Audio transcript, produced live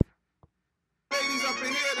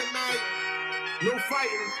No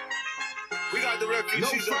fighting. We got the refugees. No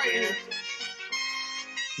fighting.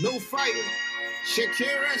 No fighting.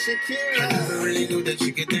 Shakira. I never really knew that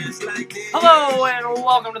you could dance like this. Hello and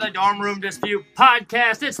welcome to the Dorm Room Dispute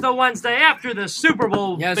Podcast. It's the Wednesday after the Super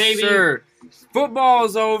Bowl, Yes, baby. sir.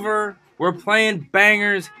 Football's over. We're playing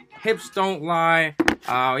bangers. Hips don't lie. It's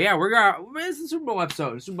the Super Bowl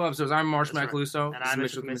episode. Super Bowl episodes. I'm Marsh That's right. Macaluso. And This I'm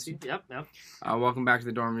is Mitchell Kaminsky. Yep. Welcome back to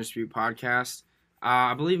the Dorm Room Dispute Podcast.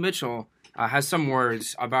 I believe Mitchell has some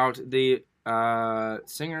words about the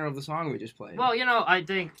singer of the song we just played. Well, I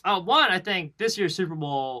think this year's Super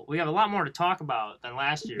Bowl, we have a lot more to talk about than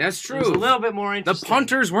last year. That's true. It was a little bit more The interesting.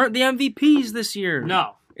 punters weren't the MVPs this year.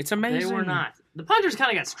 No, It's amazing. they were not. The punters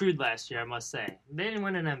kind of got screwed last year, I must say. They didn't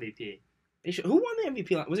win an MVP. Who won the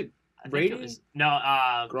MVP? Was it I think Brady? it was, no,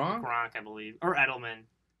 Gronk? Gronk, I believe. Or Edelman.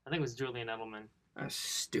 I think it was Julian Edelman. That's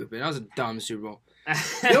stupid. That was a dumb Super Bowl.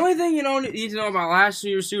 The only thing you don't need to know about last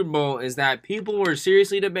year's Super Bowl is that people were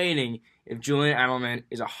seriously debating if Julian Edelman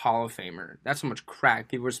is a Hall of Famer. That's how much crack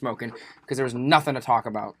people were smoking because there was nothing to talk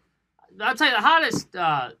about. I'll tell you, the hottest,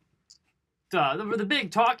 the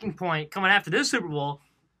big talking point coming after this Super Bowl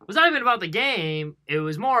was not even about the game. It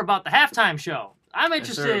was more about the halftime show. I'm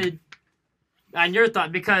interested on your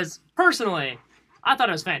thought because, personally, I thought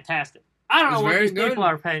it was fantastic. I don't It was know what very these good. people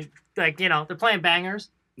are paying. Like, they're playing bangers.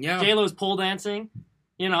 Yeah. J-Lo's pole dancing.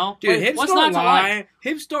 Dude, Like, Hips what's Don't not to Lie. like?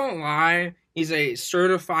 Hips Don't Lie is a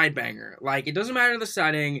certified banger. Like, it doesn't matter the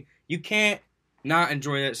setting. You can't not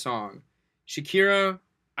enjoy that song. Shakira,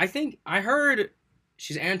 I heard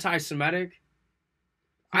she's anti-Semitic.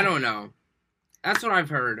 I don't know. That's what I've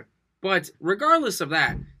heard. But regardless of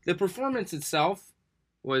that, the performance itself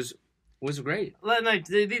was great. Like,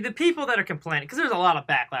 the people that are complaining, because there's a lot of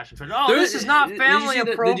backlash. This is not family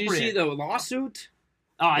appropriate. Did you see the lawsuit?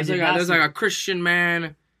 Oh, I did not There's see like a Christian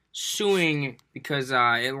man suing because his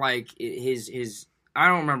I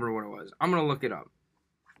don't remember what it was. I'm gonna look it up.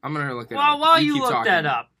 Well, while you keep look talking. that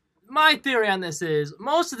up, my theory on this is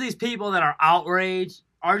most of these people that are outraged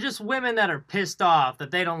are just women that are pissed off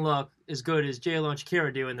that they don't look as good as J-Lo and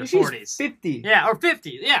Shakira do in their She's 40s. 50. Yeah, or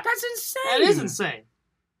 50. Yeah, That's insane. that is insane.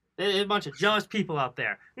 There's a bunch of jealous people out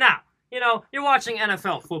there. Now, you're watching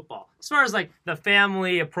NFL football. As far as, like, the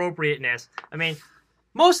family appropriateness, I mean,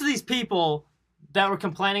 most of these people that were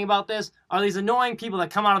complaining about this are these annoying people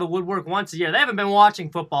that come out of the woodwork once a year. They haven't been watching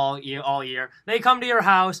football all year. They come to your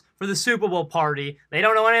house for the Super Bowl party. They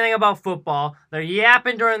don't know anything about football. They're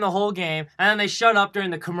yapping during the whole game, and then they shut up during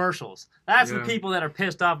the commercials. That's the Yeah. people that are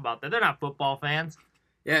pissed off about that. They're not football fans.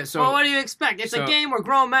 Yeah. So Well, what do you expect? It's a game where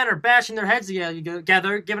grown men are bashing their heads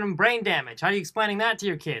together, giving them brain damage. How are you explaining that to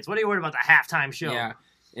your kids? What are you worried about the halftime show? yeah,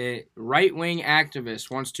 a right-wing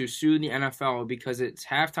activist wants to sue the NFL because its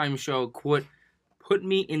halftime show put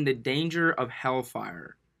me in the danger of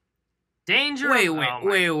hellfire. Danger? Wait. Oh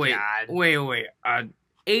my God.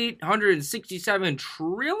 867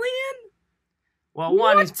 trillion? Well,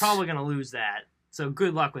 one, he's What? probably going to lose that. So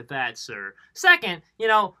good luck with that, sir. Second,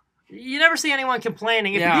 you never see anyone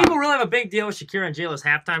complaining. If Yeah. people really have a big deal with Shakira and J-Lo's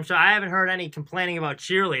halftime show, I haven't heard any complaining about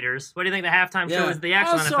cheerleaders. What do you think the halftime show is? The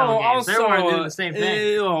actual NFL games. They're wanting to do the same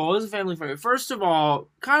thing. It was a family friendly. First of all,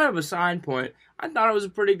 kind of a side point, I thought it was a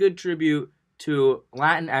pretty good tribute to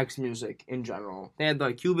Latinx music in general. They had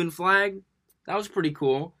the Cuban flag. That was pretty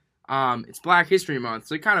cool. It's Black History Month,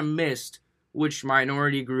 so they kind of missed which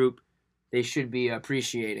minority group they should be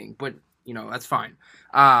appreciating. But, that's fine.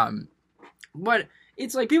 But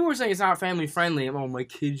it's like people were saying it's not family friendly. Oh, my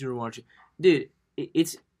kids are watching. Dude,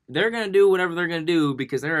 they're going to do whatever they're going to do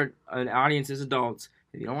because they're an audience as adults.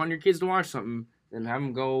 If you don't want your kids to watch something, then have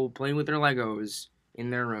them go play with their Legos in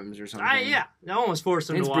their rooms or something. No one was forced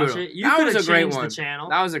them It's to watch brutal. it. You That could was have a great changed one. the channel.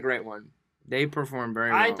 That was a great one. They performed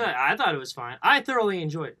very well. I thought it was fine. I thoroughly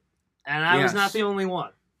enjoyed it. And I was Yes. not the only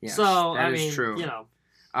one. Yes, So, that is true.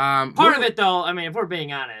 Part of it, though, if we're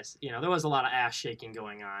being honest, there was a lot of ass shaking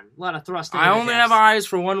going on. A lot of thrusting. I of the only hips. have eyes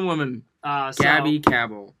for one woman, So, Gabby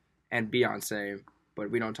Cabell and Beyonce, but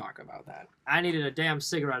we don't talk about that. I needed a damn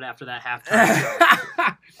cigarette after that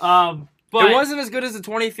halftime show. But it wasn't as good as the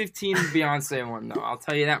 2015 Beyonce one, though. I'll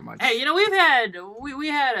tell you that much. hey, we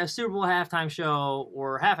had a Super Bowl halftime show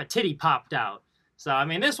where half a titty popped out. So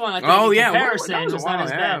this one, I think, in comparison, that was was a not while,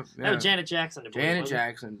 as yeah, bad. yeah. That was Janet Jackson. Janet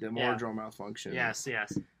Jackson, the wardrobe malfunction. Yes.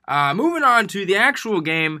 Moving on to the actual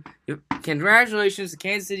game. Congratulations to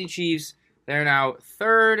Kansas City Chiefs. They're now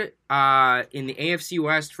third in the AFC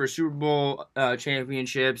West for Super Bowl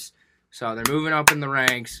championships. So they're moving up in the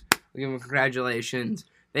ranks. We give them congratulations.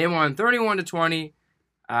 They won 31-20.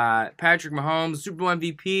 Patrick Mahomes, Super Bowl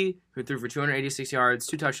MVP, who threw for 286 yards,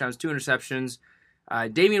 2 touchdowns, 2 interceptions.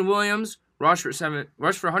 Damian Williams rushed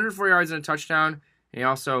for 104 yards and a touchdown. And he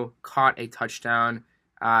also caught a touchdown.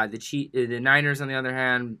 The Niners, on the other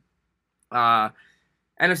hand,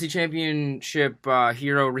 NFC Championship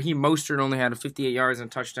hero Raheem Mostert only had 58 yards and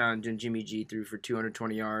a touchdown. And Jimmy G threw for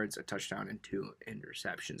 220 yards, a touchdown, and 2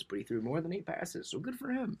 interceptions. But he threw more than 8 passes, so good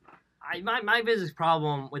for him. My biggest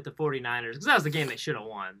problem with the 49ers, because that was the game they should have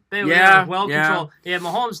won. They were well controlled. Yeah,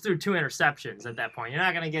 Mahomes threw 2 interceptions at that point. You're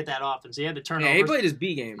not going to get that often, so you had the turnovers. Yeah, he played his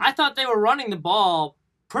B game. I thought they were running the ball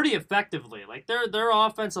pretty effectively. Like, their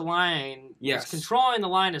offensive line was controlling the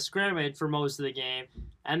line of scrimmage for most of the game,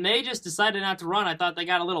 and they just decided not to run. I thought they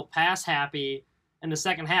got a little pass happy in the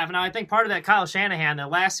second half. Now, I think part of that, Kyle Shanahan, the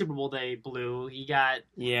last Super Bowl they blew, he got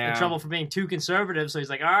in trouble for being too conservative, so he's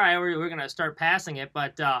like, all right, we're going to start passing it.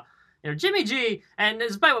 But, Jimmy G, and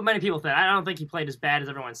despite what many people think, I don't think he played as bad as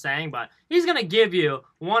everyone's saying, but he's going to give you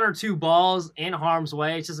 1 or 2 balls in harm's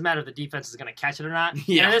way. It's just a matter if the defense is going to catch it or not.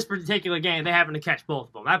 Yeah. And in this particular game, they happened to catch both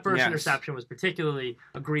of them. That first interception was particularly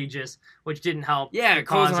egregious, which didn't help. Yeah,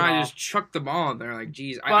 Coles and I just chucked the ball. They're like,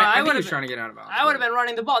 geez, I think he was trying to get out of bounds. I would have been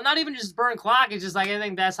running the ball. Not even just burn clock. It's just like, I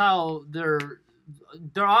think that's how their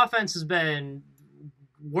offense has been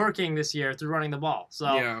working this year through running the ball.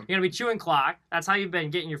 So you're going to be chewing clock. That's how you've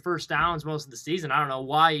been getting your first downs most of the season. I don't know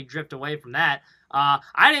why you drift away from that.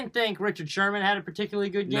 I didn't think Richard Sherman had a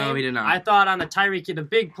particularly good game. No, he did not. I thought on the Tyreek, the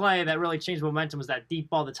big play that really changed momentum was that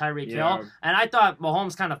deep ball to Tyreek Hill. And I thought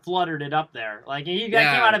Mahomes kind of fluttered it up there. Like, that came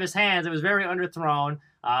out of his hands. It was very underthrown.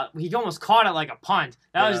 He almost caught it like a punt.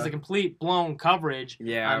 That was just a complete blown coverage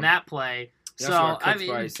on that play. So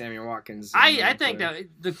by Sammy Watkins. I think that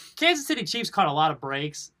the Kansas City Chiefs caught a lot of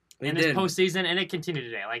breaks in this postseason, and it continued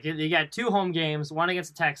today. Like, you got 2 home games, 1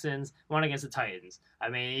 against the Texans, 1 against the Titans. I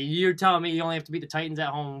mean, you're telling me you only have to beat the Titans at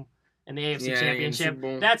home in the AFC Championship.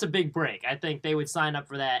 That's a big break. I think they would sign up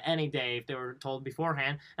for that any day if they were told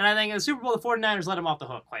beforehand. And I think in the Super Bowl, the 49ers let them off the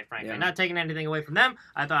hook, quite frankly. Not taking anything away from them.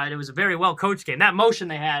 I thought it was a very well-coached game. That motion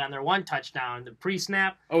they had on their 1 touchdown, the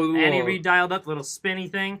pre-snap, Andy Reid dialed up, the little spinny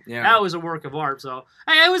thing, that was a work of art. So,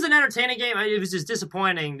 hey, it was an entertaining game. It was just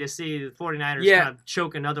disappointing to see the 49ers kind of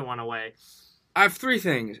choke another one away. I have 3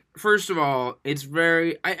 things. First of all, it's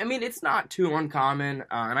very... I mean, it's not too uncommon,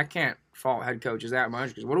 and I can't fault head coaches that much,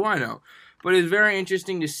 because what do I know? But it's very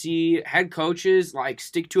interesting to see head coaches, like,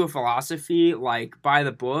 stick to a philosophy, like, by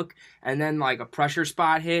the book, and then, like, a pressure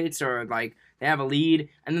spot hits, or, like, they have a lead,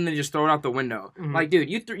 and then they just throw it out the window. Mm-hmm. Like, dude,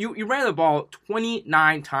 you ran the ball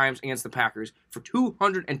 29 times against the Packers for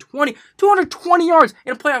 220 yards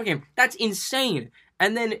in a playoff game. That's insane.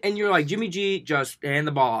 And you're like, Jimmy G, just hand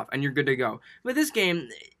the ball off, and you're good to go. But this game,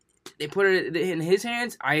 they put it in his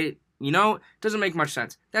hands. It doesn't make much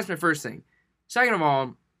sense. That's my first thing. Second of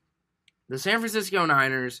all, the San Francisco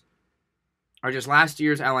Niners are just last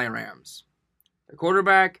year's LA Rams. The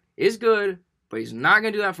quarterback is good, but he's not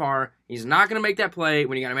going to do that far. He's not going to make that play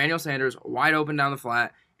when you got Emmanuel Sanders wide open down the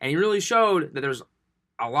flat. And he really showed that there's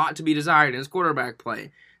a lot to be desired in his quarterback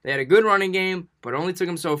play. They had a good running game, but only took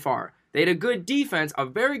him so far. They had a good defense, a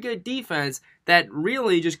very good defense, that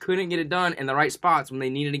really just couldn't get it done in the right spots when they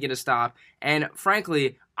needed to get a stop. And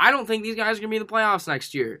frankly, I don't think these guys are going to be in the playoffs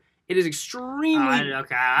next year. It is extremely...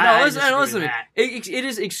 listen. It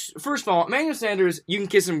is... First of all, Emmanuel Sanders, you can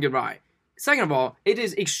kiss him goodbye. Second of all, it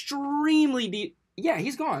is extremely deep. Yeah,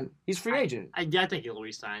 he's gone. He's free agent. I think he'll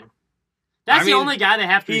resign. That's the only guy they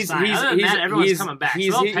have to resign. Other than that, everyone's coming back.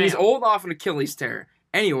 He's old off an Achilles tear.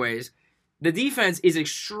 Anyways, the defense is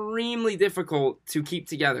extremely difficult to keep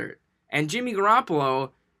together. And Jimmy Garoppolo,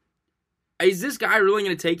 is this guy really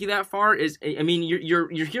going to take you that far?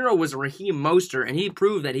 Your hero was Raheem Mostert, and he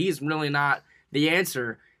proved that he's really not the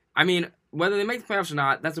answer. I mean, whether they make the playoffs or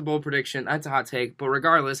not, that's a bold prediction. That's a hot take. But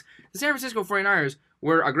regardless, the San Francisco 49ers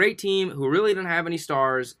were a great team who really didn't have any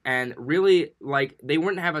stars, and really, they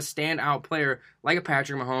wouldn't have a standout player like a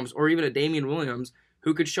Patrick Mahomes or even a Damian Williams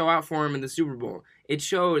who could show out for him in the Super Bowl. It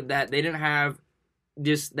showed that they didn't have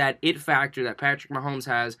just that it factor that Patrick Mahomes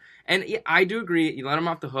has. And I do agree, you let him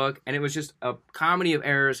off the hook, and it was just a comedy of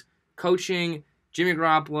errors. Coaching, Jimmy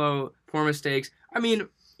Garoppolo, poor mistakes. I mean,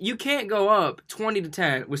 you can't go up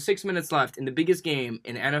 20-10 with 6 minutes left in the biggest game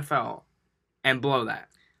in NFL and blow that.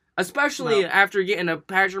 Especially after getting a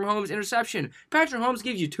Patrick Mahomes interception. Patrick Mahomes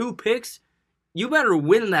gives you 2 picks. You better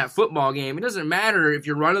win that football game. It doesn't matter if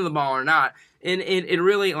you're running the ball or not. And it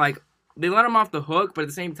really, they let him off the hook, but at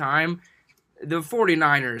the same time, the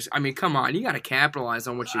 49ers, I mean, come on. You got to capitalize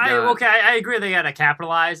on what you got. I agree they got to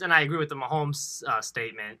capitalize, and I agree with the Mahomes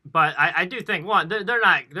statement. But I do think, one,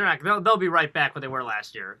 they'll be right back where they were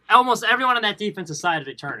last year. Almost everyone on that defensive side is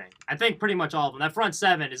returning. I think pretty much all of them. That front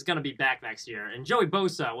 7 is going to be back next year. And Joey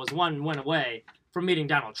Bosa was 1 win away from meeting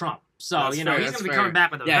Donald Trump. So, That's he's fair, going that's to be fair. coming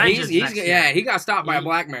back with a Yeah, vengeance next year. he got stopped by a He-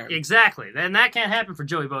 black man. Exactly. And that can't happen for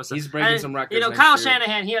Joey Bosa. He's breaking And, some records next Kyle year.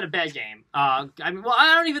 Shanahan, he had a bad game. I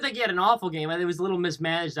don't even think he had an awful game. It was a little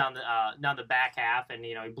mismanaged down the back half, and,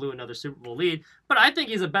 he blew another Super Bowl lead. But I think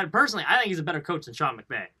he's a better coach than Sean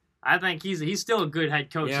McVay. I think he's still a good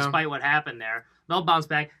head coach despite what happened there. They'll bounce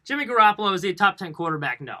back. Jimmy Garoppolo, is he a top 10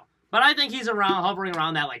 quarterback? No. But I think he's hovering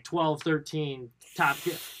around that 12, 13 top.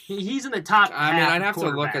 He's in the top. I mean, I'd have to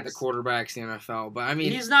look quarterbacks. at the quarterbacks in the NFL, but I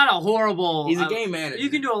mean, He's not a horrible. he's a game manager. You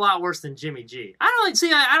can do a lot worse than Jimmy G.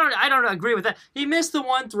 I don't agree with that. He missed the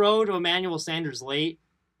one throw to Emmanuel Sanders late,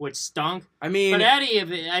 which stunk. I mean, But Eddie, he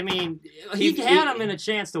had him in a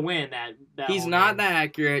chance to win that. he's whole not game. that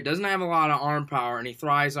accurate. Doesn't have a lot of arm power, and he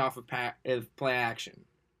thrives off of play action.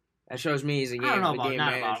 That shows me he's a game, I don't know a about game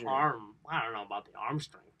not manager. about arm. I don't know about the arm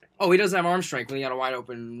strength thing. Oh, he does have arm strength when he got a wide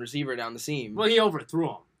open receiver down the seam. Well, he overthrew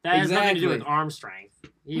him. That has nothing to do with Exactly. arm strength.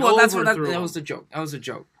 He Well, that overthrew was him. a joke. That was a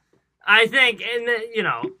joke. I think, and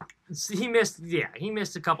he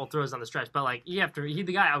missed a couple throws on the stretch, but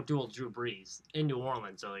the guy outdueled Drew Brees in New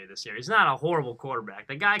Orleans earlier this year. He's not a horrible quarterback.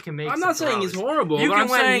 The guy can make. I'm some not saying throws. he's horrible. You but can I'm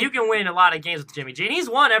win. saying, You can win a lot of games with Jimmy G, and he's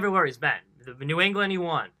won everywhere he's been. The New England, he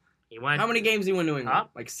won. He went. how many games he won New England? Huh?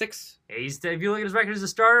 Like 6. If you look at his record as a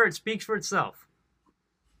starter, it speaks for itself.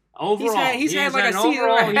 Overall, He's had he has like a an season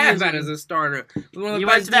overall, and he a half is- at as a starter. One of the He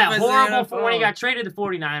best went to that defenses in the horrible when he NFL. got traded to the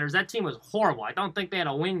 49ers. That team was horrible. I don't think they had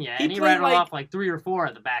a win yet. He And he played rattled off 3 or 4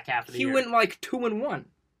 at the back half of the He year. went 2-1.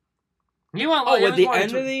 He went Oh, it at was the one or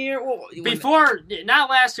end two. of the year? Well, Before, not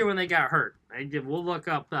last year when they got hurt. We'll look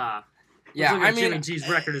up. yeah, look I at Jimmy mean, G's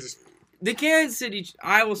record is. the Kansas City.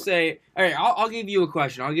 I will say. All right, I'll give you a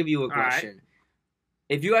question. right.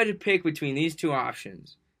 If you had to pick between these two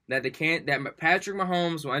options, that Patrick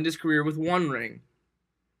Mahomes will end his career with 1 ring,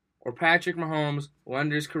 or Patrick Mahomes will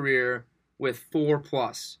end his career with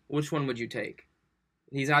 4+, which one would you take?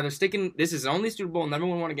 He's either sticking. This is his only Super Bowl, never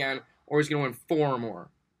win one again, or he's going to win 4 or more.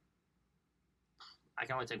 I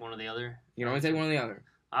can only take one or the other. You can only take one or the other.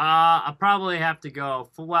 I'll probably have to go.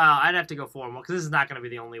 I'd have to go 4 more because this is not going to be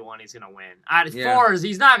the only one he's going to win. Yeah. 4 is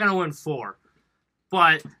he's not going to win 4.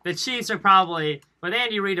 But the Chiefs are probably with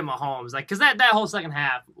Andy Reid and Mahomes, because that whole second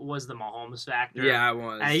half was the Mahomes factor. Yeah, it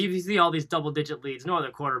was. You see all these double-digit leads. No other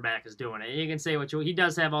quarterback is doing it. You can say he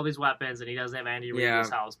does have all these weapons, and he does have Andy Reid in his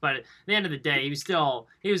house. But at the end of the day, he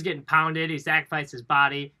was getting pounded. He sacrificed his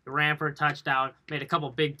body. He ran for a touchdown. Made a couple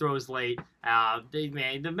big throws late.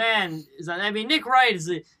 The man is. Nick Wright is.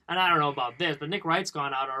 And I don't know about this, but Nick Wright's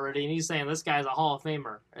gone out already, and he's saying this guy's a Hall of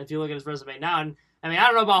Famer. If you look at his resume now, and I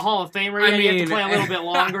don't know about Hall of Famer. You have to play a little bit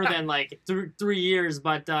longer than 3 years,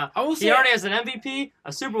 but he already has an MVP,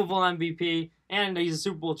 a Super Bowl MVP, and he's a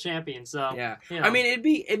Super Bowl champion. So yeah, you know. it'd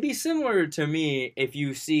be similar to me if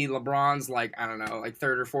you see LeBron's 3rd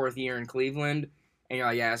or 4th year in Cleveland, and you're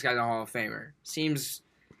like, yeah, this guy's a Hall of Famer.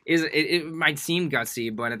 It might seem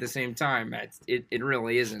gutsy, but at the same time, it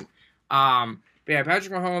really isn't. But yeah,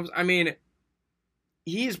 Patrick Mahomes.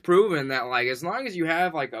 He's proven that as long as you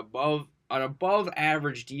have an above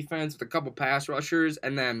average defense with a couple pass rushers,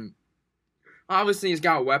 and then obviously he's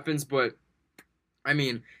got weapons, but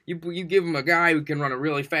you give him a guy who can run a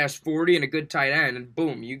really fast 40 and a good tight end, and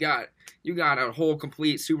boom, you got a whole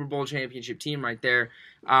complete Super Bowl championship team right there.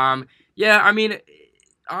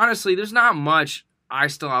 Honestly, there's not much I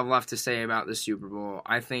still have left to say about the Super Bowl.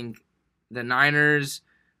 I think the Niners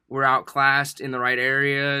were outclassed in the right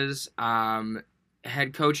areas.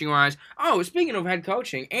 Head coaching wise. Oh, speaking of head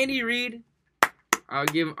coaching, Andy Reid, I'll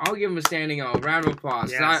give him a standing O. Round of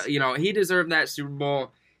applause. Yes. He deserved that Super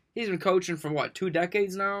Bowl. He's been coaching for 2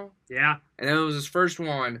 decades now? Yeah. And it was his first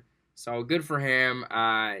one. So good for him.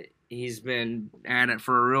 He's been at it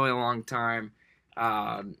for a really long time.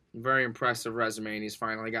 Very impressive resume, and he's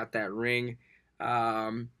finally got that ring.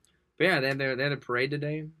 But yeah, they had a parade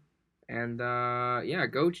today. And,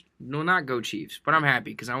 not go Chiefs, but I'm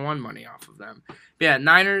happy because I won money off of them. But yeah,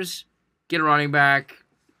 Niners, get a running back,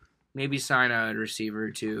 maybe sign a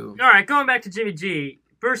receiver too. All right, going back to Jimmy G.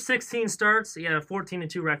 First 16 starts, he had a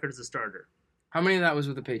 14-2 record as a starter. How many of that was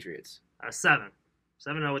with the Patriots? 7.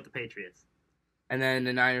 7-0 with the Patriots. And then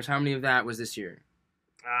the Niners, how many of that was this year?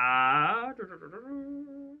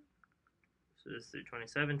 So this is through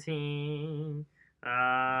 2017.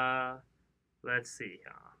 Let's see.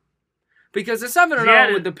 Because the 7-0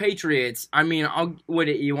 Yeah. with the Patriots,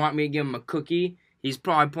 you want me to give him a cookie? He's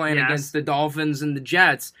probably playing Yes. against the Dolphins and the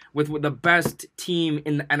Jets with the best team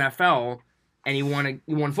in the NFL, and he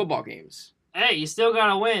won football games. Hey, you still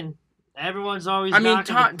gotta win. Everyone's always.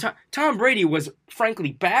 Tom Brady was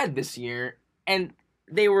frankly bad this year, and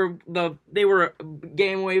they were a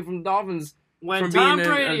game away from the Dolphins when from Tom being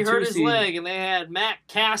a Brady hurt his 2 seed. leg and they had Matt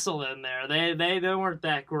Castle in there, they weren't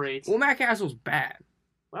that great. Well, Matt Castle's bad.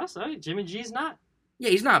 Well, sorry, Jimmy G's not. Yeah,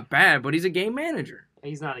 he's not bad, but he's a game manager.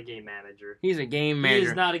 He's not a game manager. He's a game He manager.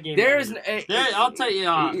 is not a game There's manager. I'll tell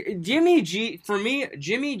you. Jimmy G for me.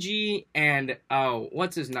 Jimmy G and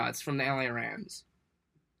what's his nuts from the LA Rams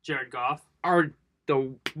Jared Goff. are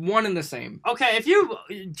the one and the same. Okay,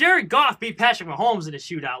 Jared Goff beat Patrick Mahomes in a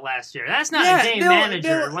shootout last year. That's not Yeah, a game they'll-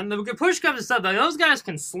 manager. When the push comes to stuff, those guys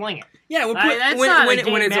can sling it. Yeah, when, That's not a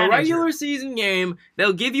game when it's a manager. regular season game,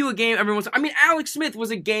 they'll give you a game every once. I mean, Alex Smith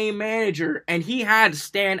was a game manager and he had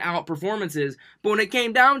standout performances, but when it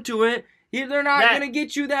came down to it, they're not going to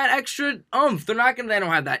get you that extra oomph. They don't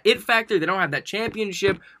have that it factor. They don't have that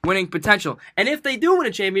championship winning potential. And if they do win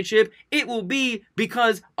a championship, it will be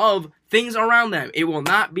because of things around them. It will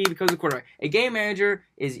not be because of the quarterback. A game manager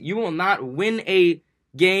you will not win a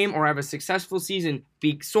game or have a successful season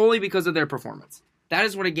solely because of their performance. That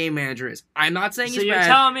is what a game manager is. I'm not saying he's you're bad.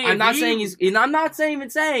 telling me I'm not saying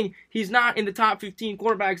he's not in the top 15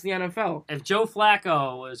 quarterbacks in the NFL. If Joe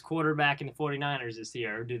Flacco was quarterback in the 49ers this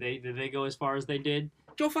year, did they go as far as they did?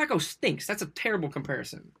 Joe Flacco stinks. That's a terrible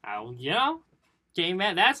comparison. Game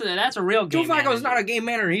man. That's a real Joe game. Flacco is manager. not a game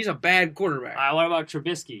manager. He's a bad quarterback. What about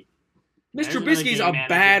Trubisky? Mr. There's another Trubisky's game a manager.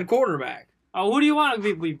 bad quarterback. Oh, who do you want?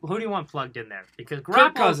 Who do you want plugged in there? Because Kirk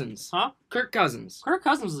Garoppolo, Cousins. huh? Kirk Cousins. Kirk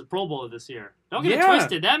Cousins was a Pro Bowler this year. Don't get it Yeah.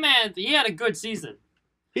 twisted. That man, he had a good season.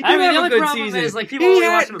 He I did mean, the have a only good problem season. is, like, people only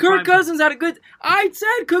watch him in Kirk prime time. Cousins had a good. I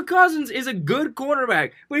said Kirk Cousins is a good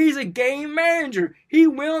quarterback, but he's a game manager. He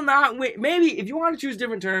will not win. Maybe if you want to choose a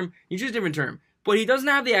different term, you choose a different term. But he doesn't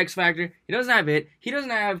have the X factor. He doesn't have it. He doesn't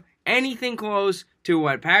have anything close to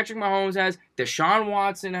what Patrick Mahomes has, Deshaun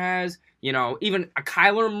Watson has. Even a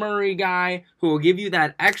Kyler Murray guy who will give you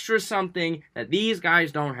that extra something that these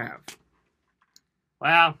guys don't have.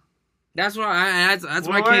 Wow. That's what that's Well,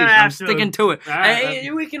 my we're case. gonna I'm have to- sticking to it. All right,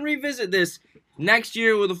 And we can revisit this next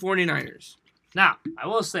year with the 49ers. Now, I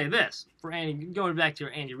will say this for Andy. Going back to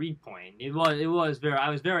your Andy Reid point, I was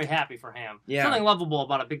very happy for him. Yeah. Something lovable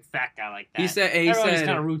about a big fat guy like that. He said Everyone just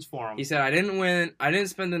kind of roots for him. He said, I didn't win. I didn't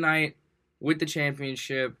spend the night with the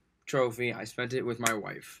championship trophy. I spent it with my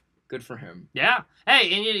wife. Good for him. Yeah.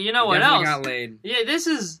 Hey, and you know what Definitely else? got laid. Yeah, this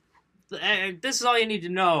is all you need to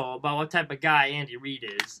know about what type of guy Andy Reid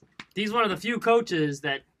is. He's one of the few coaches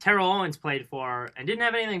that Terrell Owens played for and didn't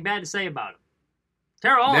have anything bad to say about him.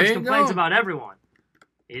 Terrell Owens There you complains go. about everyone.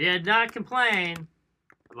 He did not complain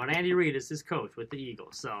about Andy Reid as his coach with the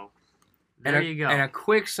Eagles. So there you go. And a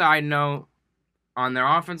quick side note on their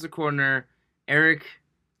offensive coordinator, Eric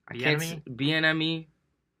Bieniemy.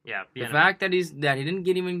 Yeah, The fact that he didn't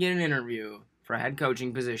even get an interview for a head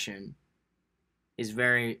coaching position is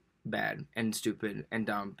very bad and stupid and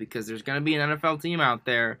dumb because there's going to be an NFL team out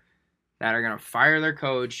there that are going to fire their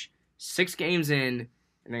coach 6 games in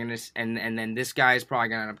and they're going to and then this guy is probably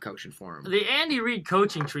going to end up coaching for him. The Andy Reid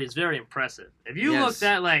coaching tree is very impressive. If you Yes. looked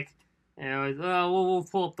at we'll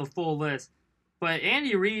pull up the full list, but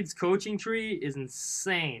Andy Reid's coaching tree is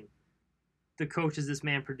insane. The coaches this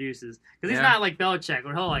man produces, because he's Yeah. not like Belichick,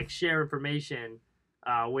 where he'll share information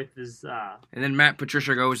with his. And then Matt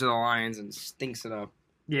Patricia goes to the Lions and stinks it up.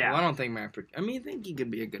 Yeah. Well, I don't think I think he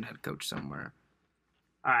could be a good head coach somewhere.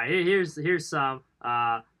 All right. Here's some.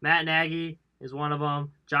 Matt Nagy is one of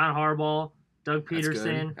them. John Harbaugh, Doug That's good.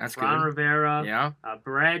 Peterson, That's Ron good. Rivera, Yeah.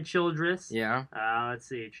 Brad Childress. Yeah. Let's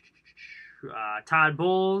see. Todd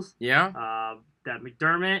Bowles. Yeah. That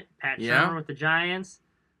McDermott, Pat Yeah. Shermer with the Giants.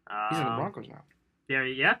 He's in the Broncos now. There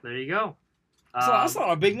you go. That's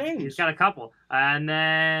not a big name. He's got a couple. And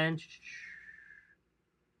then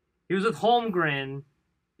he was with Holmgren.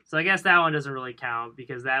 So I guess that one doesn't really count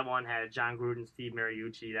because that one had John Gruden, Steve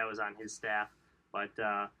Mariucci. That was on his staff. But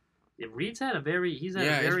Reed's had a very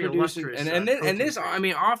illustrious and this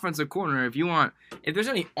coaching offensive corner. If there's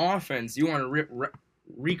any offense you want to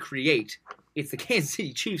recreate, it's the Kansas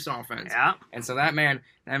City Chiefs offense. Yeah. And so that man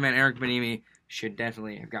Eric Bieniemy should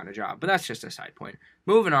definitely have gotten a job. But that's just a side point.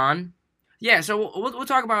 Moving on. Yeah, so we'll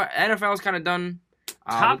talk about NFL's kind of done.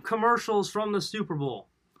 Top commercials from the Super Bowl.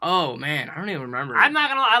 Oh man, I don't even remember. I'm not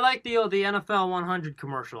gonna lie. I like the NFL 100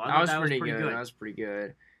 commercial. I That thought was that pretty was good. good. That was pretty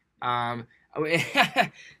good. I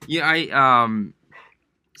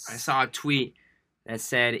saw a tweet that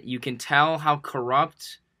said you can tell how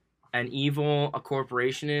corrupt and evil a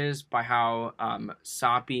corporation is by how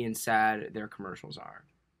soppy and sad their commercials are.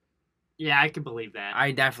 Yeah, I can believe that.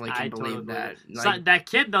 I definitely can totally believe that. So, that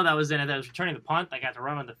kid though that was in it that was returning the punt that got to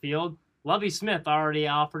run on the field. Lovie Smith already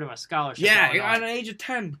offered him a scholarship. Yeah, going on. at the age of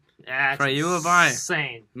 10. That's For U of I.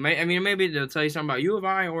 insane. I mean, maybe they'll tell you something about U of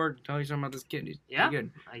I or tell you something about this kid. He's Yeah. pretty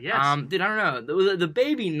good. I guess. Dude, I don't know. The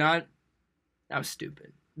baby nut, that was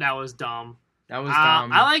stupid. That was dumb. That was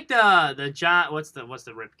dumb. I like the John. What's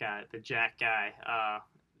the Rip guy? The Jack guy.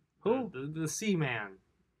 Who? The C man.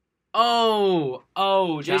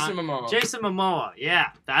 Jason Momoa. Jason Momoa.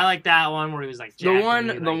 Yeah, I like that one where he was like the Jack one,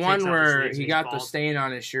 and he, the like, one takes off his where sleeves he and got he's the bald. stain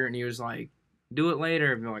on his shirt and he was like, "Do it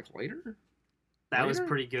later." And be like, "Later." That was Later?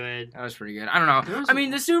 pretty good. That was pretty good. I don't know. There was I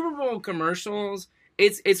mean, the Super Bowl commercials.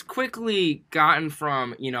 It's quickly gotten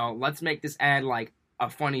from, let's make this ad like a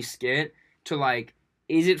funny skit to like,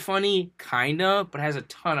 is it funny? Kinda, but has a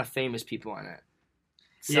ton of famous people in it.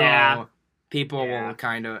 So Yeah. people Yeah. will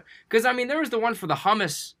kind of, because I mean, there was the one for the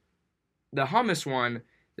hummus one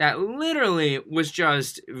that literally was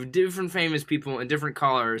just different famous people in different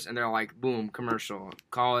colors, and they're like, boom, commercial,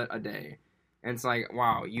 call it a day. And it's like,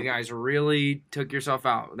 wow, you guys really took yourself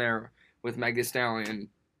out there with Meg Thee Stallion,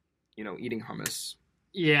 eating hummus.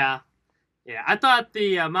 Yeah. I thought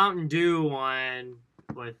the Mountain Dew one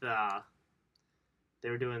with they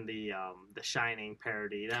were doing the Shining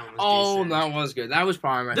parody. That one was Oh, decent. that was good. That was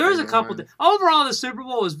probably my There was a favorite couple. one. Overall, the Super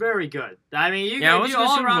Bowl was very good. I mean, Yeah, it was a good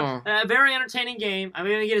all Super around Bowl. a very entertaining game. I mean,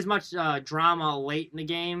 we didn't get as much drama late in the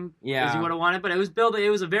game as Yeah. you would have wanted, but it was built. It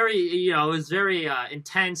was a very, it was very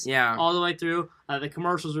intense Yeah. all the way through. The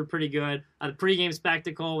commercials were pretty good. The pregame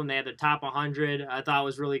spectacle when they had the top 100, I thought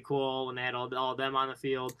was really cool when they had all of them on the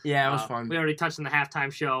field. Yeah, it was fun. We already touched on the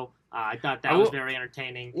halftime show. I thought that I was will- very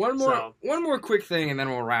entertaining. One So, more quick thing, and then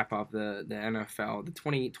we'll wrap up the NFL, the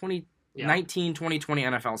 2019-2020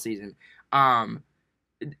 NFL season.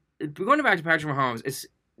 Going back to Patrick Mahomes, it's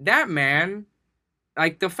that man.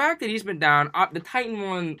 Like, the fact that he's been down, the Titan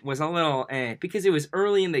one was a little because it was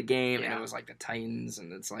early in the game, and Yeah. it was like the Titans,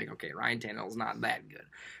 and it's like, okay, Ryan Tannehill's not that good.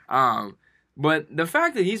 But the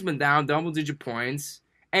fact that he's been down double-digit points,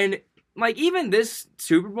 and, like, even this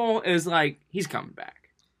Super Bowl is like, he's coming back.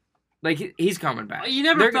 Like, he's coming back. you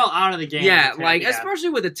never They're felt out of the game. Yeah, with him, like, yeah. especially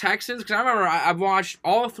with the Texans, because I remember I've watched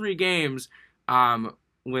all 3 games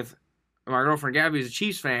with my girlfriend Gabby, who's a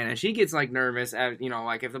Chiefs fan, and she gets, like, nervous, as,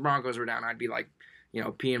 like, if the Broncos were down, I'd be, like,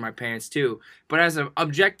 peeing my pants, too. But as an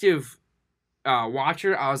objective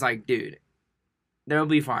watcher, I was like, dude, they'll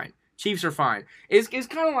be fine. Chiefs are fine. It's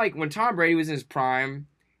kind of like when Tom Brady was in his prime,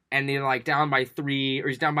 and they're, like, down by 3, or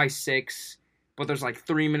he's down by 6, but there's, like,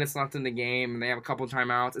 3 minutes left in the game, and they have a couple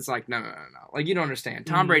timeouts. It's like, no. Like, you don't understand.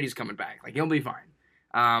 Tom Brady's coming back. Like, he'll be fine.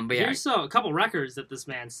 But yeah. Here's a couple records that this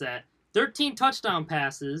man set: 13 touchdown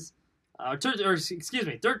passes,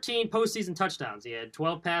 13 postseason touchdowns. He had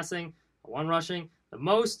 12 passing, 1 rushing, the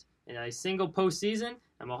most in a single postseason.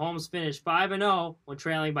 And Mahomes finished 5-0 when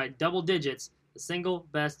trailing by double digits, the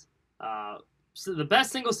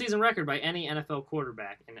best single season record by any NFL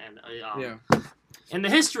quarterback in the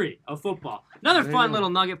history of football. Another There fun you go. little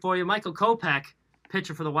nugget for you: Michael Kopech,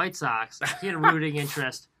 pitcher for the White Sox, he had a rooting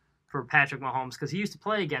interest for Patrick Mahomes because he used to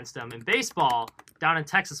play against him in baseball down in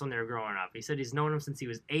Texas when they were growing up. He said he's known him since he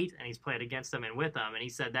was 8, and he's played against him and with him. And he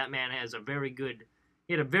said that man has he was a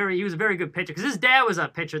very good pitcher because his dad was a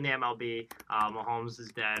pitcher in the MLB.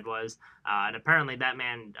 Mahomes' dad was, and apparently that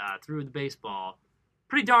man threw the baseball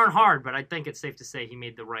pretty darn hard. But I think it's safe to say he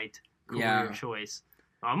made the right career choice.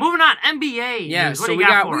 Moving on, NBA. Yeah, news. What so do we you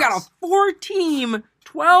got got for a us? 4-team,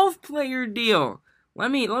 12-player deal.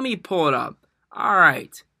 Let me pull it up. All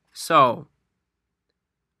right. So,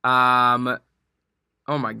 oh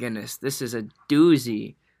my goodness, this is a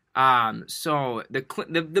doozy. So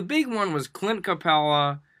the big one was Clint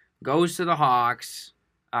Capella goes to the Hawks,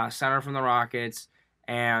 center from the Rockets,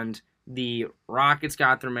 and the Rockets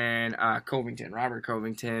got their man Robert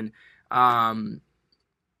Covington.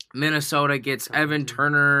 Minnesota gets Evan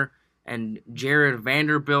Turner and Jared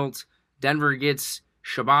Vanderbilt. Denver gets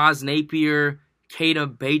Shabazz Napier,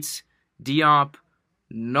 Keita Bates Diop,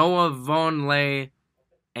 Noah Vonleh,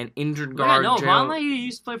 and injured guard Vonleh, he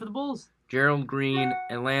used to play for the Bulls. Gerald Green.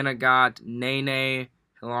 Atlanta got Nene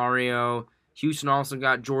Hilario. Houston also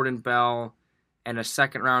got Jordan Bell and a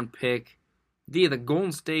second-round pick. The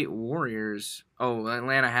Golden State Warriors. Oh,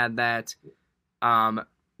 Atlanta had that.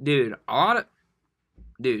 Dude, a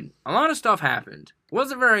lot of stuff happened.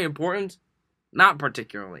 Was it very important? Not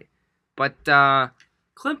particularly. But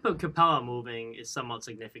Clint Capella moving is somewhat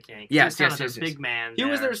significant. Yes, He's kind yes. of their big man. he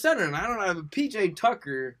was there. their center, and I don't know, PJ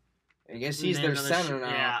Tucker. I guess he's their center now.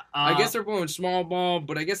 Yeah, I guess they're playing small ball,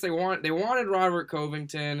 but I guess they wanted Robert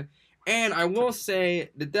Covington. And I will say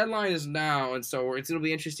the deadline is now, and so it'll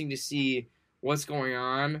be interesting to see what's going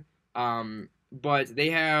on. But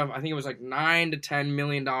they have, I think it was like $9 to $10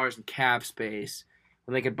 million in cap space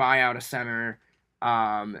where they could buy out a center.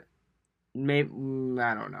 maybe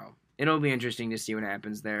I don't know. It'll be interesting to see what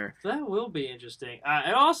happens there. That will be interesting.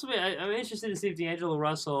 It'll also be. I'm interested to see if D'Angelo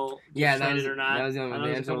Russell Yeah, gets traded or not. that was the I other know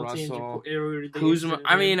one. there's a couple D'Angelo teams Russell, Kuzma.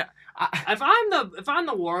 I mean, if I'm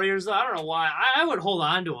the Warriors, though, I don't know why. I would hold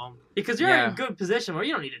on to them because you're in a good position where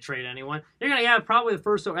you don't need to trade anyone. You're gonna have probably the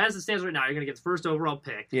first, as it stands right now, you're gonna get the first overall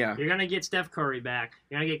pick. Yeah. You're gonna get Steph Curry back.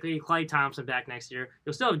 You're gonna get Klay Thompson back next year.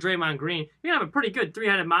 You'll still have Draymond Green. You're gonna have a pretty good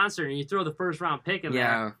three-headed monster, and you throw the first round pick in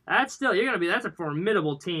there. That's a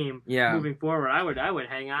formidable team. Moving forward, I would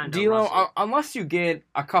hang on. Unless you get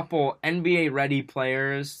a couple NBA ready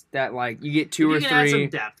players that like you get two or three. Add some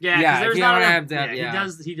depth. If you don't have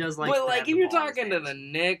depth, He does like. But like if you're talking to the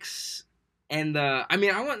Knicks and I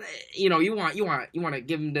want you want to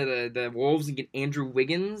give them to the Wolves and get Andrew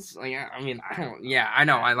Wiggins. Like I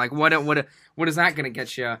know. I like what is that gonna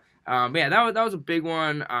get you? But yeah, that was a big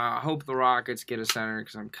one. I hope the Rockets get a center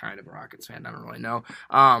because I'm kind of a Rockets fan. I don't really know.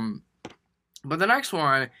 But the next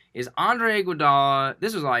one is Andre Iguodala.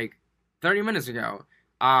 This was like 30 minutes ago.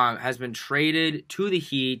 Has been traded to the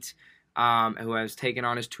Heat, who has taken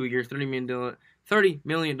on his 2-year, $30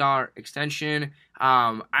 million extension.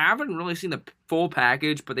 I haven't really seen the full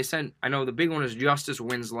package, but I know the big one is Justice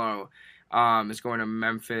Winslow. Is going to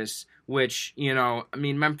Memphis, which,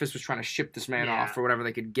 Memphis was trying to ship this man off for whatever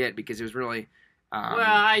they could get because it was really...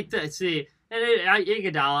 I see. And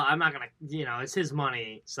Iguodala, I'm not going to, it's his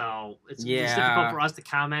money, so it's difficult for us to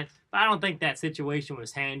comment. But I don't think that situation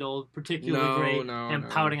was handled particularly great. Him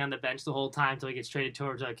pouting on the bench the whole time until he gets traded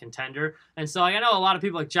towards a contender. And so I know a lot of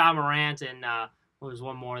people like Ja Morant and there was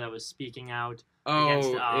one more that was speaking out.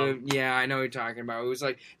 Yeah, I know what you're talking about. It was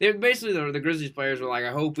like basically the Grizzlies players were like,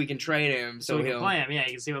 I hope we can trade him so we can play him. Yeah,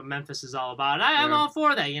 you can see what Memphis is all about. I'm all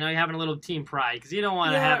for that. You're having a little team pride because you don't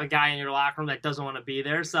want to have a guy in your locker room that doesn't want to be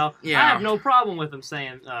there. So I have no problem with him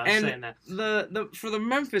saying that. For the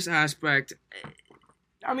Memphis aspect,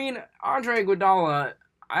 Andre Iguodala,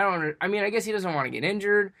 I guess he doesn't want to get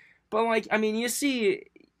injured, but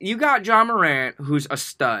you got Ja Morant, who's a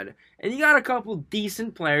stud, and you got a couple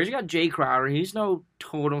decent players. You got Jay Crowder, he's no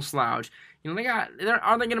total slouch. Are they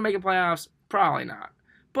going to make the playoffs? Probably not.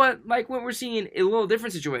 But like what we're seeing, a little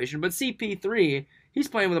different situation. But CP3, he's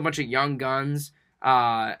playing with a bunch of young guns,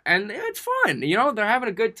 and it's fun. They're having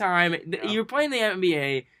a good time. You're playing the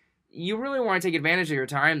NBA. You really want to take advantage of your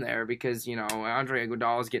time there because Andre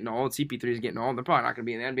Iguodala is getting old, CP3 is getting old. They're probably not going to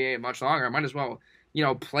be in the NBA much longer. Might as well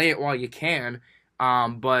play it while you can.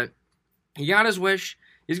 But he got his wish.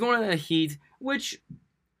 He's going to the Heat, which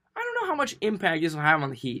I don't know how much impact this will have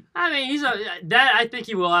on the Heat. I think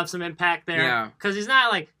he will have some impact there. Yeah. Because he's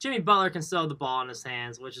not like Jimmy Butler can still have the ball in his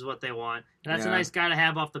hands, which is what they want. And that's a nice guy to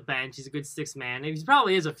have off the bench. He's a good sixth man. He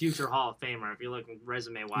probably is a future Hall of Famer if you're looking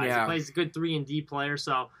resume-wise. Yeah. He plays a good 3-and-D player.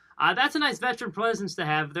 So that's a nice veteran presence to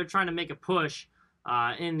have. They're trying to make a push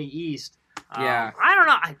in the East. I don't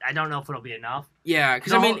know. I don't know if it'll be enough. Yeah,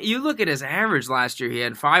 because you look at his average last year. He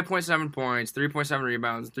had 5.7 points, 3.7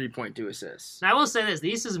 rebounds, 3.2 assists. Now, I will say this: the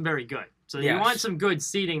East isn't very good, so you want some good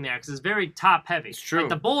seeding there because it's very top heavy. It's true. Like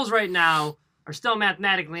the Bulls right now are still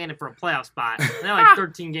mathematically in it for a playoff spot. They're like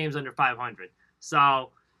 13 games under 500.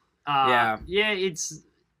 So, it's.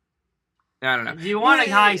 I don't know. You want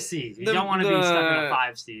a high seed. You don't want to be stuck in a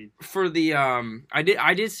 5 seed. For the I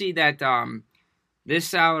did see that this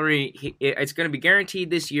salary, it's going to be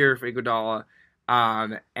guaranteed this year for Iguodala,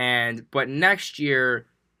 but next year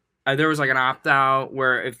there was like an opt out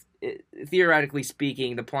where theoretically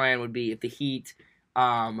speaking, the plan would be if the Heat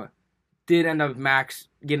did end up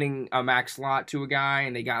getting a max slot to a guy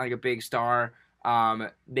and they got like a big star,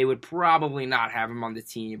 they would probably not have him on the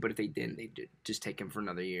team. But if they didn't, they'd just take him for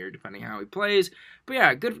another year, depending on how he plays. But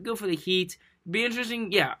yeah, good for the Heat. Be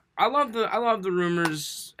interesting. Yeah, I love the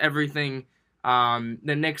rumors, everything.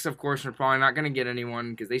 The Knicks, of course, are probably not going to get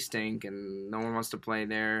anyone because they stink and no one wants to play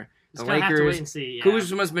there. The Lakers, have to wait and see,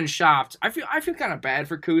 Kuzma's been shopped. I feel kind of bad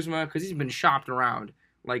for Kuzma because he's been shopped around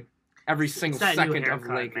like every single second of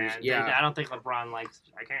the Lakers. Man. Yeah, I don't think LeBron likes.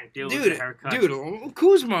 I can't deal with the haircut. Dude,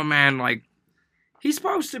 Kuzma, man, like he's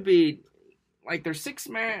supposed to be like their sixth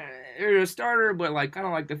man or a starter, but like kind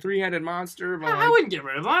of like the 3-headed monster. But I wouldn't get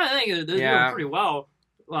rid of him. I think they're doing pretty well.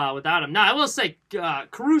 Without him. Now, I will say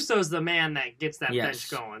Caruso's the man that gets that bench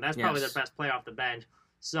going. That's probably their best player off the bench.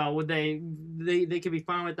 So would they could be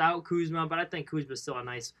fine without Kuzma, but I think Kuzma's still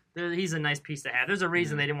he's a nice piece to have. There's a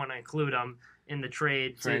reason they didn't want to include him in the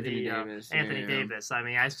trade to Anthony Davis. I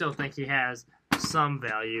mean, I still think he has some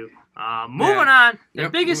value. Moving on, the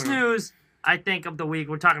biggest news I think of the week,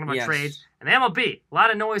 we're talking about trades, and the MLB. A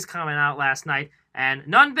lot of noise coming out last night, and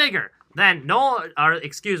none bigger than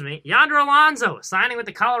Yonder Alonso signing with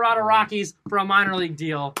the Colorado Rockies for a minor league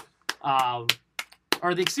deal.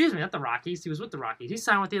 Excuse me, not the Rockies. He was with the Rockies. He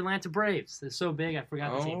signed with the Atlanta Braves. They're so big, I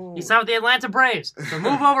forgot the team. Oh. He signed with the Atlanta Braves. So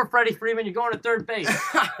move over, Freddie Freeman. You're going to third base.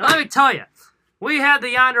 And let me tell you, we had the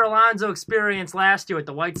Yonder Alonso experience last year with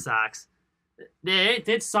the White Sox.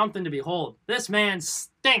 It's something to behold. This man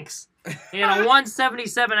stinks. He had a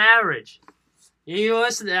 177 average. You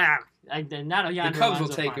listen to that. Not a Yonder The Cubs will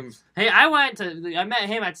Alonso take fan. him. Hey, I met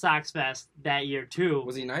him at Sox Fest that year too.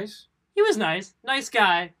 Was he nice? He was nice. Nice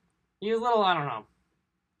guy. He was a little, I don't know.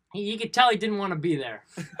 You could tell he didn't want to be there.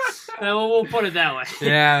 We'll put it that way.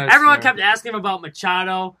 Yeah. Everyone kept asking him about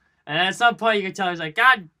Machado, and at some point you could tell he's like,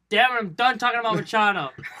 God damn it, I'm done talking about Machado.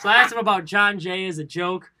 So I asked him about John Jay as a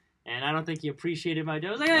joke, and I don't think he appreciated my joke.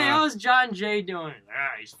 I was like, hey, how's John Jay doing?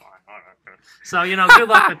 He's fine. So, good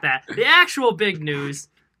luck with that. The actual big news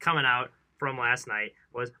coming out from last night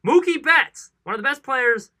was Mookie Betts, one of the best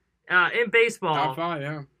players in baseball. Top 5,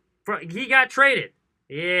 yeah. He got traded,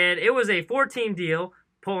 and it was a 4-team deal.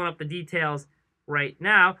 Pulling up the details right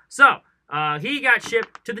now. So, he got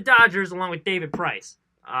shipped to the Dodgers along with David Price.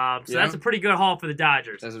 That's a pretty good haul for the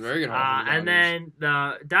Dodgers. That's a very good haul for the Dodgers. And then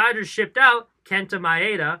the Dodgers shipped out Kenta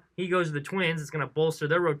Maeda. He goes to the Twins. It's going to bolster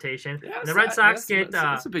their rotation. Yeah, And the Red Sox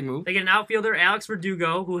that's a big move. They get an outfielder, Alex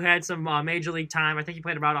Verdugo, who had some major league time. I think he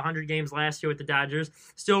played about 100 games last year with the Dodgers.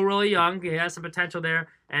 Still really young. He has some potential there.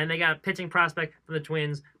 And they got a pitching prospect from the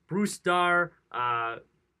Twins, Bruce Dar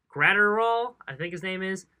Gratterall, I think his name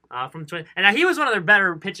is, from the Twins. And he was one of their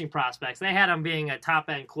better pitching prospects. They had him being a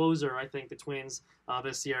top-end closer, I think, the Twins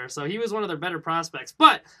this year. So he was one of their better prospects.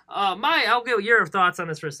 But I'll get your thoughts on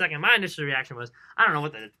this for a second. My initial reaction was, I don't know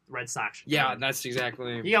what the Red Sox should do. Yeah, that's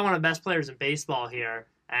exactly. You got one of the best players in baseball here,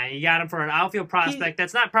 and you got him for an outfield prospect.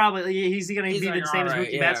 That's not probably he's going to be the same as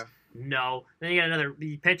Mookie Betts. No. Then you got another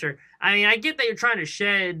pitcher. I mean, I get that you're trying to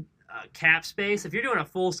shed cap space. If you're doing a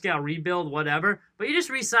full-scale rebuild, whatever, but you just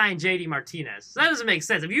re-signed JD Martinez. So that doesn't make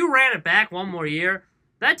sense. If you ran it back one more year,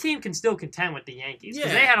 that team can still contend with the Yankees.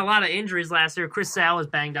 Because they had a lot of injuries last year. Chris Sale was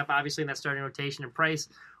banged up, obviously, in that starting rotation, and Price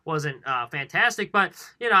wasn't fantastic. But,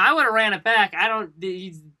 I would have ran it back.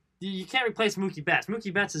 You can't replace Mookie Betts.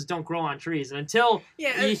 Mookie Betts don't grow on trees. And until you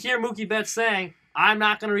hear Mookie Betts saying, I'm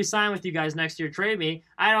not going to re-sign with you guys next year, trade me,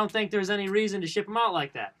 I don't think there's any reason to ship him out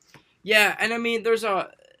like that. Yeah, and I mean,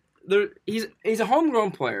 he's a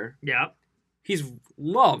homegrown player. Yeah. He's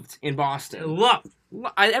loved in Boston. Loved.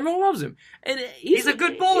 Everyone loves him. And he's a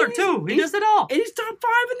good bowler, too. He does it all. And he's top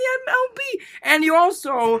 5 in the MLB. And you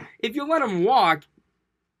also, if you let him walk,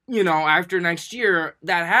 after next year,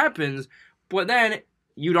 that happens. But then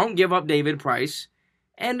you don't give up David Price.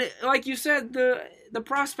 And like you said, the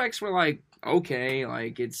prospects were like, okay,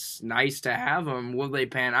 like it's nice to have them. Will they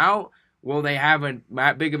pan out? Will they have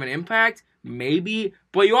that big of an impact? Maybe.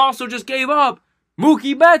 But you also just gave up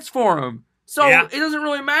Mookie Betts for him. So it doesn't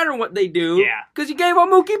really matter what they do. Yeah. Because you gave up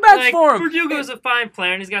Mookie Betts for him. Verdugo's a fine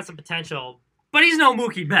player and he's got some potential. But he's no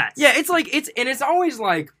Mookie Betts. Yeah, it's always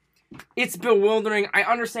like, it's bewildering. I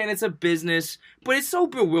understand it's a business, but it's so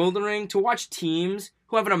bewildering to watch teams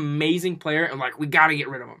who have an amazing player and we got to get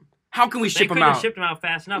rid of him. How can we ship him out? They couldn't have shipped him out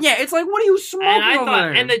fast enough. Yeah, it's like, what are you smoking over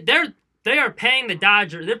there? And they are paying the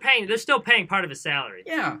Dodgers. They're still paying part of his salary.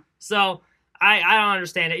 Yeah. So I don't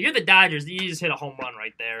understand it. You're the Dodgers. You just hit a home run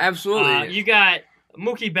right there. Absolutely. You got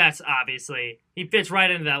Mookie Betts, obviously. He fits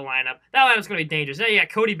right into that lineup. That lineup's going to be dangerous. Now you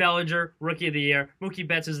got Cody Bellinger, Rookie of the Year. Mookie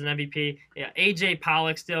Betts is an MVP. Yeah, A.J.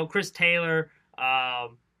 Pollock still. Chris Taylor.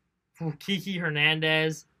 Kiki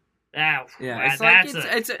Hernandez. That's a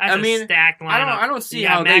stacked lineup. I don't see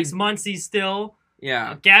how Max Muncy still.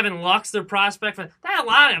 Yeah. Gavin Lux, their prospect. That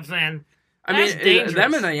lineup, man. That's dangerous.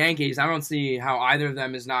 Them and the Yankees, I don't see how either of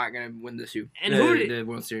them is not going to win the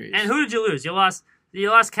World Series. And who did you lose? You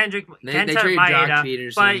lost Kendrick. They traded Jock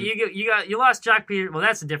Peterson. But you lost Jock Peterson. Well,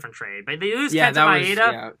 that's a different trade. But they lose Kenta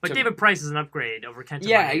Maeda. But David Price is an upgrade over Kenta Maeda.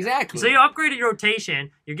 Yeah, exactly. So you upgraded your rotation.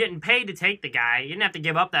 You're getting paid to take the guy. You didn't have to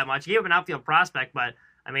give up that much. You gave up an outfield prospect, but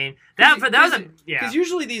I mean because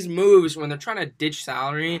usually these moves when they're trying to ditch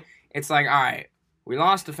salary, it's like, all right, we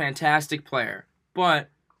lost a fantastic player, but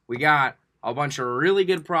we got a bunch of really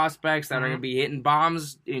good prospects that are going to be hitting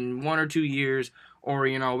bombs in 1 or 2 years, or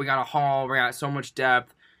we got a haul, we got so much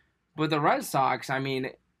depth. But the Red Sox, I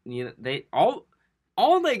mean, they all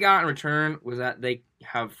they got in return was that they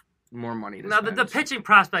have more money. Now the pitching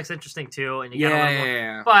prospect's interesting too, and you got a little more.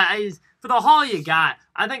 Yeah. But for the haul you got,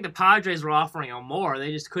 I think the Padres were offering him more.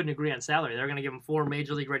 They just couldn't agree on salary. They're going to give him 4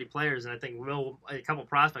 major league ready players, and I think a couple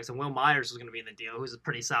prospects, and Will Myers was going to be in the deal, who's a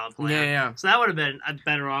pretty solid player. Yeah. So that would have been a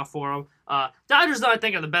better off for him. Dodgers, though, I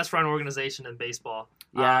think are the best run organization in baseball.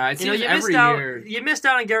 Yeah, it seems you every missed out. year. You missed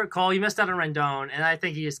out on Garrett Cole. You missed out on Rendon, and I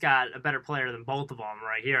think you just got a better player than both of them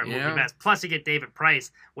right here. Yeah. Mookie Betts. Plus, you get David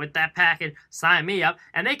Price with that package. Sign me up.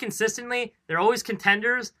 And they consistently, they're always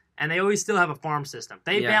contenders, and they always still have a farm system.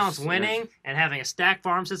 They Yes, balance winning and having a stacked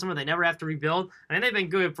farm system where they never have to rebuild. I mean, they've been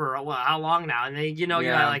good for how long now? And they, you're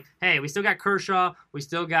Yeah. like, hey, we still got Kershaw. We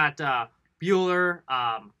still got Bueller.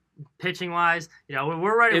 Pitching wise,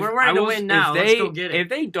 we're ready. We're ready to win now. Let's go get it. If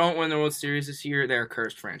they don't win the World Series this year, they're a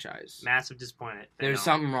cursed franchise. Massive disappointment. There's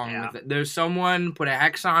something wrong with it. There's someone put a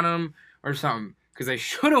hex on them or something because they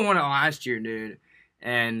should have won it last year, dude.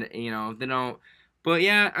 And they don't. But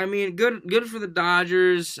yeah, I mean, good for the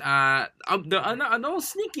Dodgers. The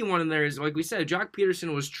sneaky one in there is, like we said, Jock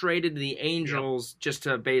Peterson was traded to the Angels just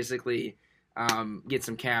to basically get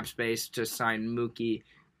some cap space to sign Mookie.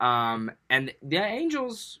 And the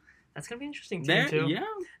Angels. That's going to be an interesting team, too. Yeah.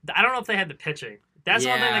 I don't know if they had the pitching. That's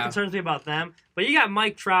one thing that concerns me about them. But you got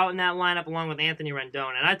Mike Trout in that lineup along with Anthony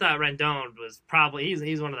Rendon. And I thought Rendon was probably,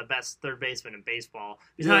 he's one of the best third basemen in baseball.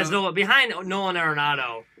 Behind Nolan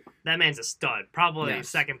Arenado, that man's a stud. Probably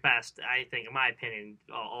second best, I think, in my opinion,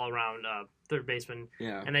 all around third baseman.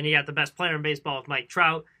 Yeah. And then you got the best player in baseball with Mike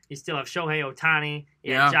Trout. You still have Shohei Ohtani.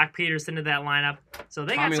 You have Jock Peterson in that lineup. So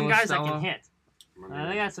they got some guys that can hit.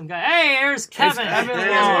 They got some guys. Hey, there's Kevin. Kevin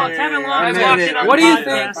Long. Kevin Long is watching on What the do you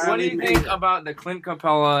podcast. think? What do you think about the Clint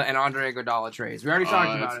Capella and Andre Iguodala trades? We already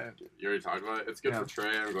talked about it. You already talked about it. It's good for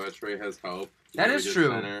Trey. I'm glad Trey has help. He's That a is good true.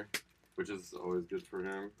 Center, which is always good for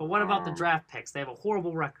him. But what about the draft picks? They have a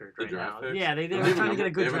horrible record The right now. draft picks? Yeah, they're have trying to get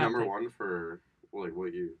a good They have a draft number pick. one for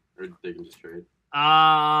what year? Or they can just trade.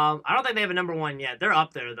 I don't think they have a number one yet. They're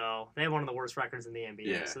up there though. They have one of the worst records in the NBA.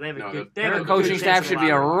 Yeah. So they have a No, good. they They have Their a coaching good staff chance should of be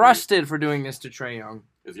a lot. arrested for doing this to Trae Young.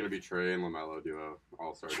 It's gonna be Trey and LaMelo duo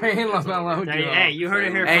all-star. Trey and LaMelo duo. Hey, you heard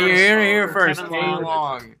it here Hey, first. you're here first. Kevin Trae Long.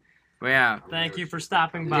 Long. But yeah. Thank you for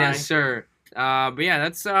stopping by. Yes, sir. But yeah,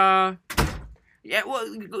 that's yeah.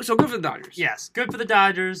 Well, so good for the Dodgers. Yes, good for the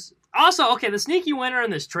Dodgers. Also, okay, the sneaky winner in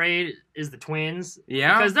this trade is the Twins.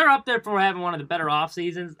 Yeah. Because they're up there for having one of the better off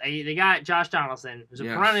seasons. They got Josh Donaldson, who's a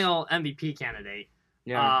Yes. perennial MVP candidate.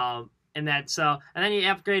 Yeah. And then you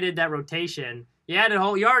upgraded that rotation. You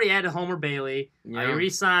already added Homer Bailey. Yeah. You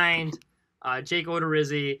re-signed Jake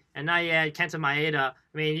Odorizzi, and now you add Kenta Maeda.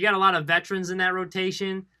 I mean, you got a lot of veterans in that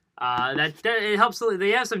rotation. That it helps.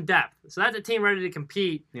 They have some depth, so that's a team ready to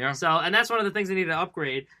compete. Yeah. So, and that's one of the things they need to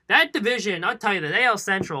upgrade. That division, I'll tell you, the AL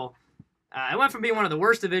Central, it went from being one of the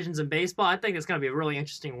worst divisions in baseball. I think it's going to be a really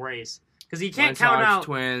interesting race because you can't Red count Sox, out.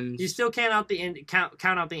 Twins. You still can't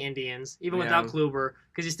count out the Indians, even Yeah. without Kluber,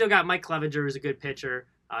 because you still got Mike Clevenger, who's a good pitcher.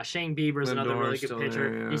 Shane Bieber's another really good still pitcher.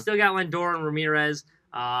 there, yeah. You still got Lindor and Ramirez.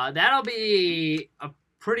 That'll be a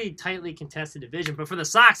pretty tightly contested division. But for the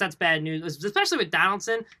Sox, that's bad news, especially with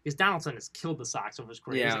Donaldson, because Donaldson has killed the Sox over his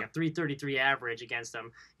career. He's Yeah. like a 3.33 average against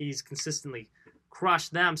them. He's consistently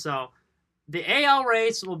crushed them. So the AL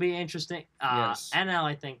race will be interesting. Yes. NL,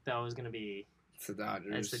 I think, though, is going to be It's the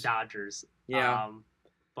Dodgers. it's the Dodgers. Yeah.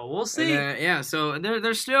 But we'll see. So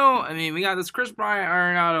they're still. I mean, we got this Chris Bryant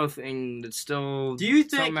Arenado thing that's still. Do you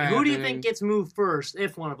still think who do you happening. think gets moved first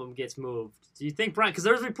if one of them gets moved? Do you think Bryant? Because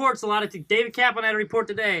there's reports David Kaplan had a report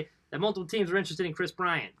today that multiple teams are interested in Chris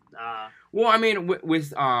Bryant. Well, I mean,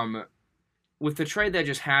 with the trade that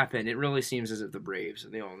just happened, it really seems as if the Braves are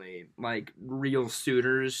the only real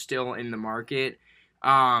suitors still in the market.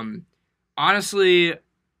 Honestly,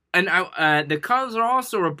 and the Cubs are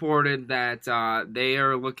also reported that they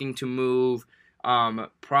are looking to move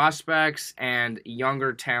prospects and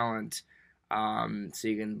younger talent. So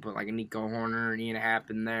you can put a Nico Horner and Ian Happ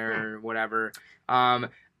in there or whatever. That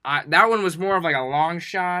one was more of a long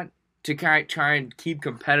shot to try and keep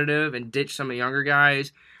competitive and ditch some of the younger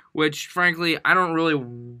guys, which frankly I don't really.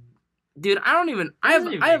 Dude, I have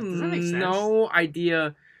Does that make sense? no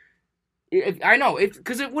idea. I know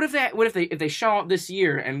because what if they show up this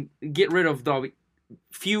year and get rid of the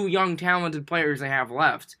few young talented players they have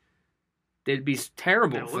left? They'd be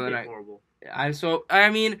terrible That for would the be night. horrible. I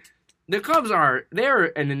mean, the Cubs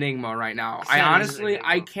they're an enigma right now. That is an Honestly, enigma.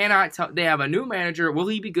 I cannot tell. They have a new manager. Will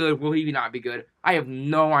he be good? Will he not be good? I have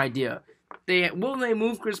no idea. Will they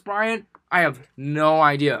move Chris Bryant? I have no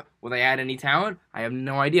idea. Will they add any talent? I have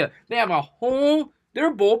no idea. They have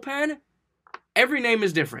their bullpen. Every name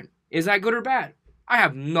is different. Is that good or bad? I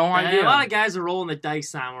have no idea. A lot of guys are rolling the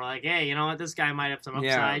dice on. We're like, hey, you know what? This guy might have some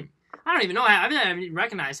upside. Yeah. I don't even know. I haven't even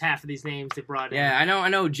recognized half of these names they brought in. Yeah, I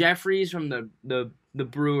know Jeffries from the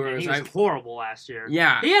And Brewers. he was horrible last year.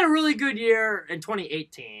 Yeah. He had a really good year in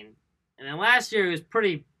 2018, and then last year he was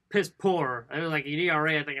pretty piss poor. It was like an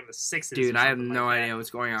ERA, I think, in the 6s. Dude, or I have something no like that. idea what's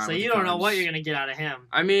going on. So with you the don't know Cubs. what you're gonna get out of him.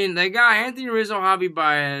 I mean, they got Anthony Rizzo, Javi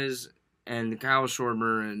Baez, and Kyle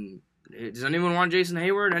Schwarber, and does anyone want Jason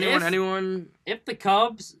Hayward? Anyone? If the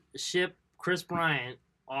Cubs ship Chris Bryant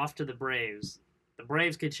off to the Braves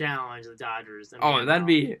could challenge the Dodgers. Oh, that'd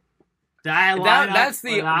be that's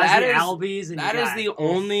the that is Albies and that you is got- the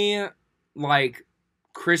only like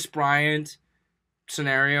Chris Bryant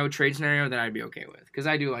trade scenario that I'd be okay with, because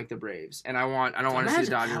I do like the Braves, and I don't want to see the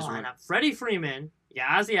Imagine Dodgers that win. lineup. Freddie Freeman, you got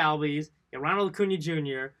Ozzy Albies, you got Ronald Acuna Jr.,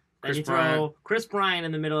 then Chris you throw Bryant. Chris Bryant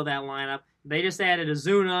in the middle of that lineup. They just added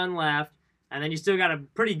Azuna on left, and then you still got a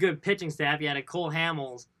pretty good pitching staff. You had Cole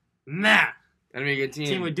Hamels. Man, That'd be a good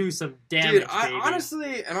team would do some damage, Dude, I baby.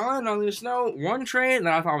 honestly, and on another note, one trade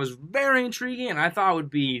that I thought was very intriguing and I thought would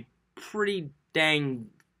be pretty dang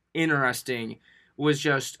interesting was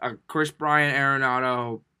just a Chris Bryant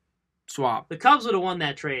Arenado swap. The Cubs would have won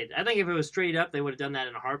that trade. I think if it was straight up, they would have done that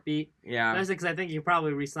in a heartbeat. Yeah. That's because I think you could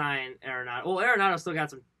probably re-sign Arenado. Well, Arenado still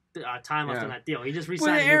got some time left Yeah. on that deal. He just But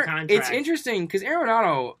re-signed a new contract. it's interesting because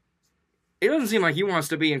Arenado, it doesn't seem like he wants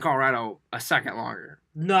to be in Colorado a second longer.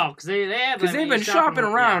 No, because they've Been shopping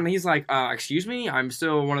around, and he's like, excuse me, I'm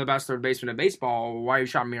still one of the best third basemen in baseball. Why are you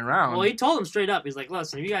shopping me around? Well, he told them straight up. He's like,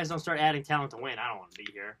 listen, if you guys don't start adding talent to win, I don't want to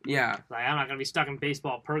be here. Yeah. Like, I'm not going to be stuck in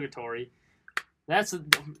baseball purgatory. The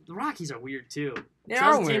Rockies are weird, too. They So are that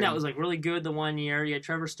was a team weird. that was like really good the one year. You had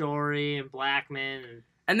Trevor Story and Blackman.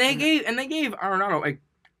 And they gave Arenado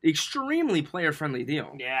a extremely player friendly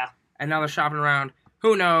deal. Yeah. And now they're shopping around.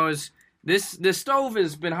 Who knows? This stove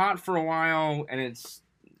has been hot for a while, and it's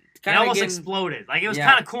It kind of almost getting, exploded. Like, it was Yeah.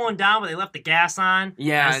 kind of cooling down, but they left the gas on.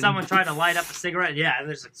 Yeah, And and- someone tried to light up a cigarette. Yeah, and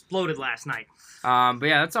it just exploded last night. But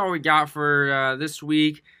yeah, that's all we got for this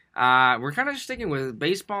week. We're kind of just sticking with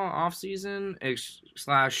baseball off season /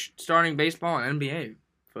 starting baseball and NBA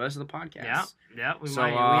for the rest of the podcast. Yeah. We So,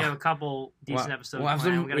 might. We have a couple decent episodes we'll have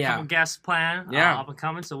planned. some- We got a yeah. couple guests planned. Yeah. Up and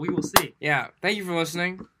coming. So we will see. Yeah, thank you for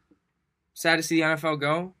listening. Sad to see the NFL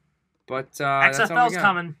go, but that's all we XFL's got.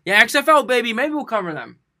 coming. Yeah, XFL baby. Maybe we'll cover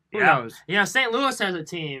them. Who Yeah. knows? Yeah, St. Louis has a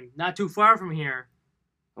team not too far from here.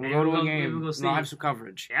 We'll Maybe go to we'll a go- maybe game. we'll see. We'll have some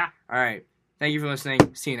coverage. Yeah. All right. Thank you for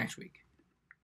listening. See you next week.